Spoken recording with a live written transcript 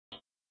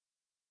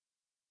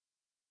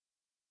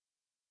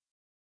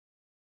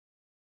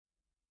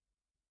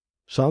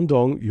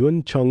Shandong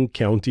Yuncheng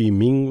County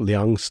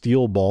Mingliang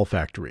Steel Ball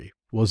Factory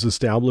was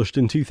established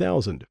in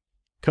 2000,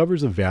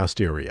 covers a vast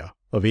area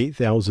of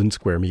 8,000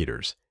 square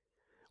meters,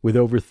 with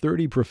over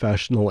 30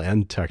 professional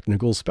and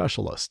technical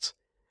specialists,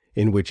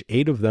 in which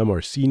 8 of them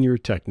are senior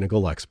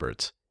technical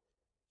experts.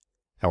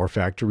 Our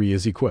factory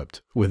is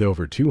equipped with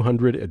over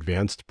 200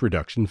 advanced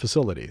production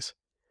facilities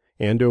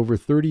and over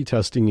 30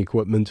 testing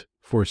equipment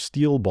for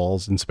steel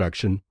balls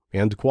inspection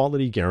and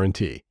quality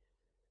guarantee.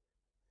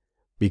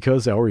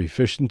 Because our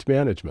efficient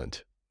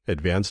management,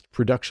 advanced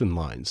production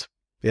lines,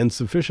 and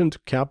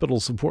sufficient capital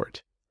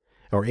support,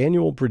 our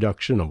annual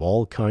production of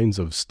all kinds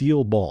of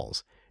steel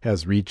balls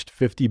has reached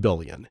 50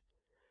 billion,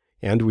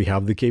 and we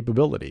have the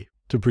capability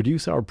to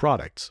produce our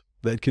products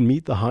that can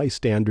meet the high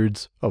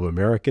standards of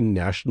American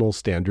National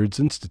Standards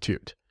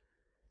Institute.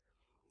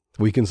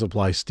 We can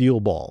supply steel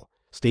ball,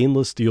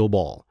 stainless steel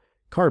ball,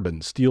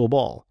 carbon steel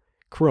ball,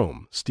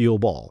 chrome steel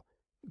ball,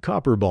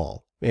 copper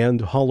ball,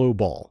 and hollow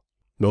ball.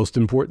 Most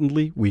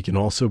importantly, we can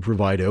also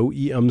provide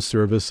OEM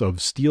service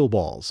of steel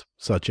balls,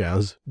 such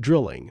as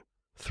drilling,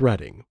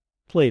 threading,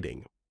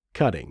 plating,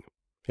 cutting,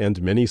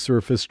 and many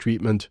surface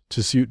treatment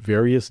to suit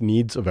various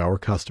needs of our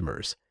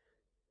customers.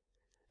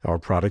 Our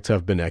products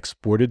have been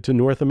exported to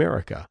North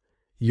America,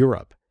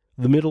 Europe,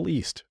 the Middle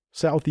East,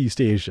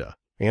 Southeast Asia,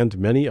 and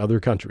many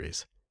other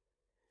countries.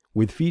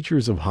 With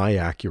features of high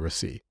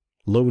accuracy,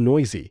 low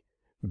noisy,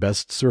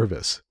 best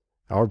service,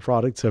 our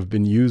products have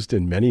been used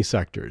in many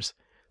sectors,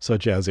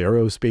 such as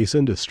aerospace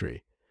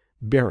industry,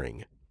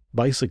 bearing,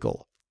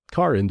 bicycle,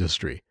 car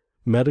industry,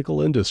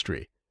 medical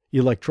industry,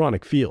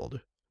 electronic field,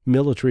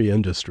 military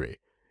industry,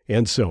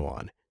 and so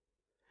on.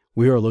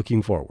 We are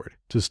looking forward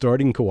to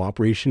starting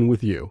cooperation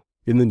with you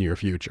in the near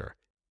future.